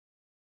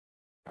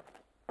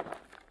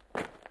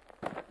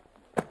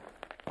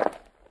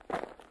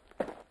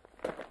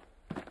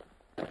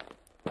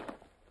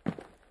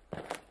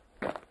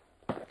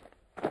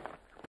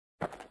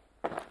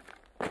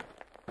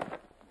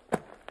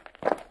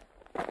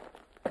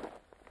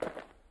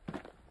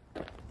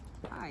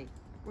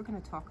we're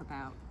going to talk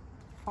about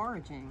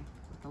foraging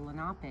with the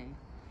Lenape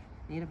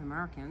Native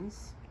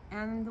Americans,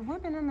 and the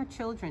women and the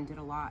children did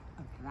a lot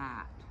of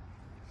that.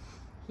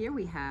 Here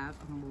we have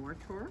a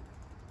mortar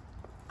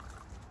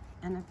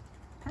and a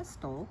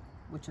pestle,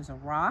 which is a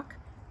rock,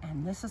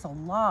 and this is a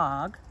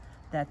log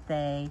that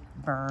they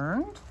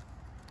burned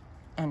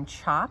and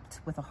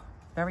chopped with a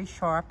very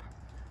sharp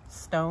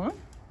stone.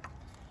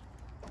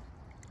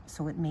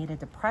 So it made a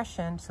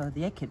depression so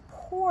they could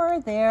pour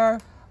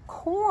their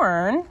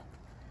corn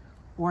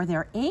or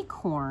their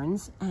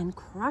acorns and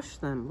crush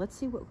them. Let's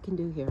see what we can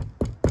do here.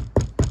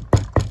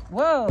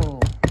 Whoa,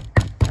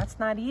 that's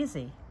not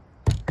easy.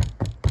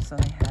 So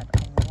they had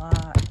a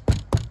lot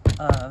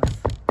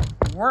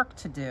of work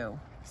to do.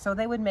 So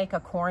they would make a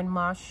corn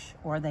mush,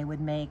 or they would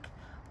make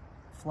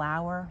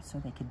flour so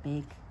they could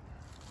bake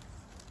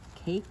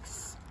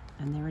cakes.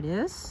 And there it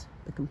is,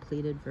 the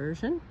completed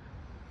version.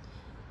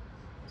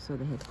 So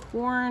they had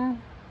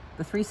corn,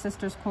 the three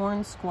sisters,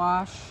 corn,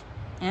 squash,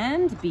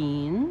 and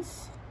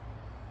beans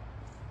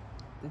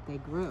that they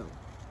grew.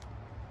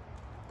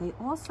 They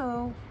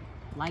also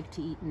like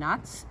to eat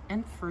nuts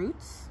and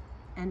fruits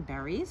and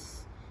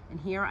berries. And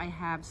here I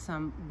have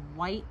some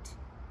white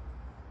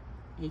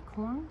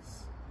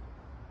acorns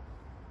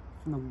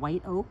from the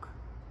white oak,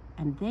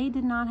 and they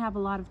did not have a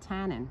lot of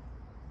tannin.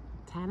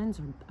 Tannins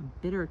are a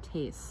bitter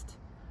taste.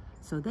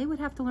 So they would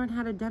have to learn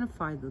how to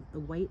identify the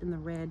white and the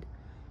red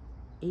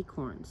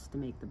acorns to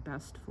make the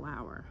best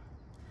flour.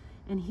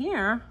 And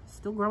here,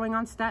 still growing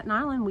on Staten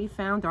Island, we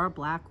found our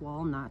black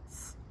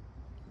walnuts.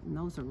 And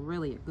those are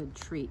really a good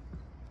treat.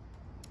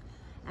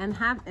 And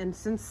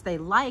since they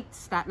liked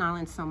Staten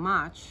Island so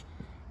much,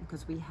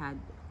 because we had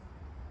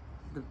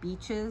the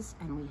beaches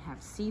and we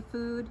have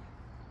seafood,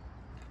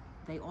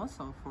 they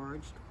also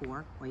foraged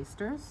for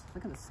oysters.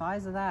 Look at the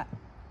size of that.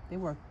 They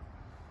were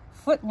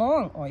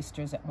foot-long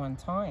oysters at one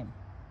time.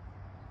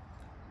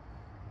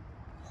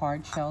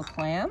 Hard-shell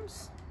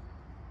clams,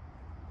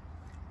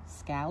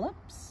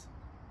 scallops,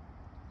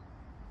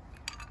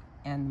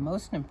 and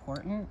most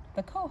important,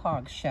 the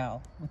quahog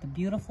shell with the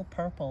beautiful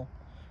purple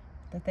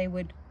that they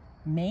would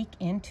make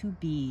into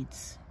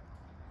beads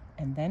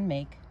and then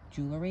make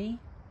jewelry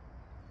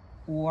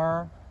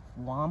or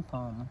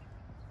wampum.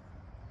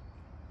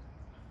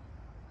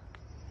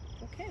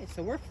 Okay,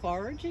 so we're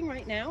foraging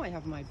right now. I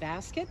have my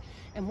basket,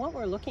 and what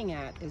we're looking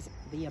at is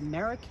the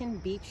American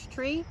beech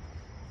tree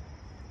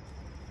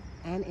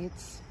and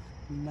its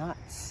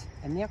nuts,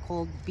 and they're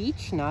called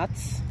beech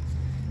nuts.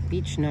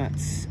 Beech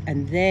nuts,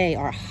 and they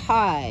are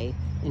high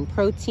in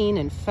protein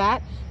and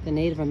fat. The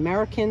Native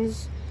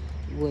Americans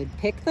would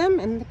pick them,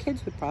 and the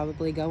kids would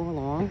probably go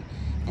along.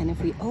 And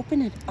if we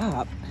open it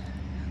up,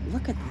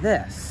 look at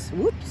this.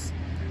 Whoops.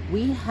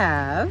 We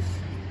have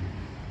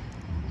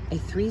a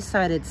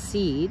three-sided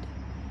seed.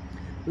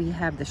 We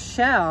have the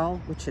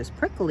shell, which is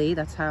prickly.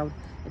 That's how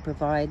it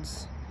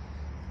provides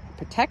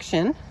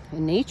protection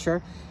in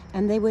nature.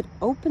 And they would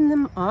open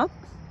them up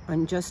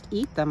and just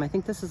eat them. I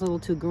think this is a little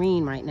too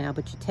green right now,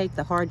 but you take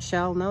the hard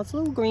shell. No, it's a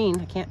little green.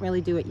 I can't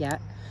really do it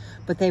yet.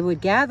 But they would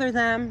gather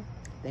them.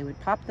 They would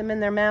pop them in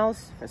their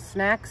mouths for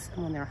snacks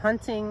and when they're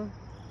hunting,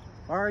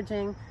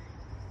 foraging,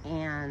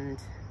 and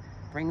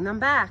bring them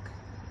back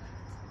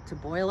to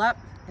boil up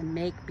and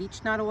make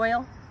beech nut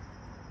oil,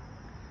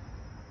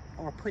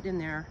 or put in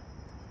their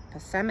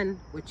persimmon,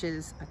 which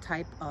is a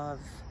type of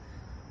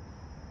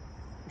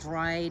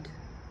dried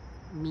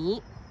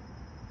meat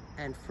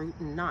and fruit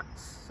and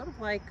nuts, sort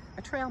of like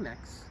a trail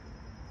mix,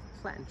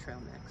 flattened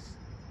trail mix.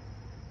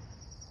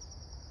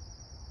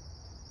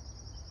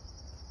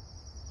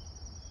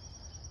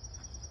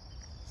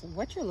 So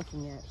what you're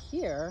looking at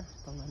here,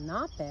 the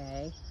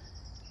Lenape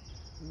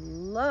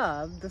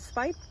love the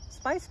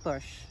spice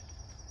bush.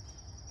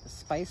 The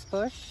spice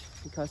bush,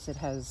 because it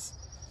has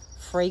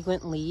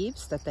fragrant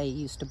leaves that they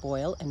used to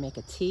boil and make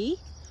a tea.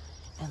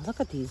 And look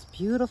at these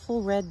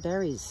beautiful red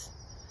berries.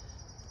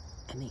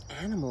 And the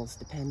animals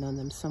depend on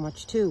them so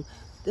much too.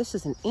 This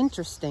is an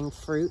interesting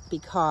fruit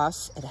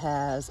because it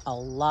has a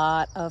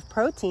lot of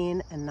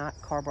protein and not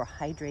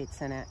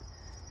carbohydrates in it.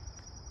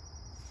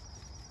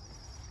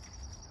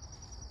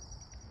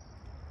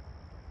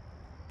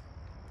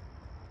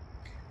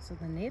 So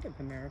the Native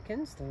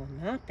Americans, the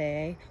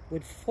Lenape,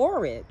 would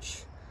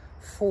forage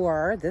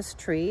for this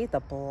tree,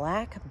 the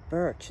black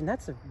birch. And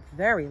that's a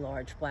very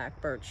large black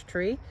birch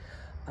tree.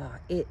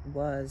 It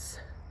was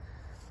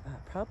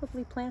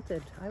probably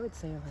planted, I would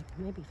say, like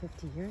maybe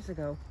 50 years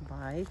ago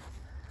by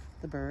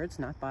the birds,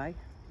 not by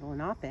the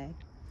Lenape.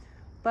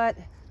 But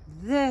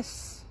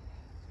this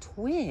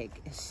twig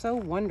is so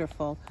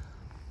wonderful.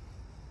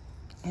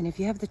 And if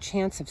you have the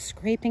chance of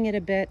scraping it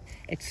a bit,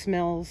 it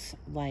smells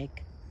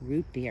like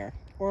root beer,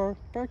 or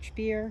birch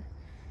beer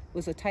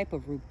was a type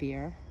of root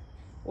beer.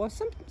 Or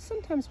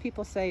sometimes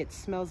people say it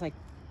smells like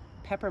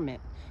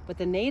peppermint, but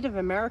the Native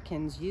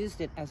Americans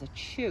used it as a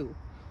chew,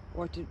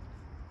 or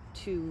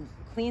to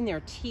clean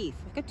their teeth,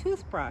 like a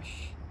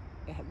toothbrush.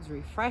 It was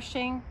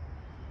refreshing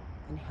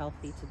and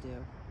healthy to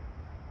do.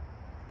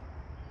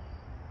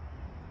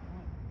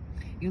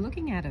 You're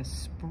looking at a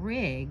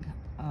sprig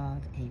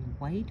of a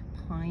white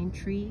pine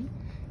tree,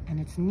 and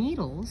its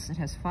needles, it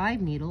has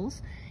 5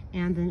 needles,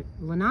 and the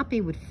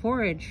Lenape would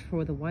forage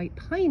for the white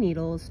pine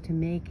needles to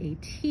make a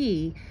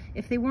tea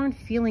if they weren't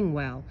feeling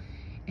well.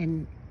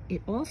 And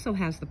it also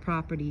has the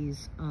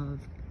properties of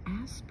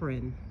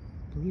aspirin,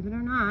 believe it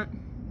or not,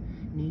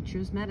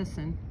 nature's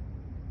medicine.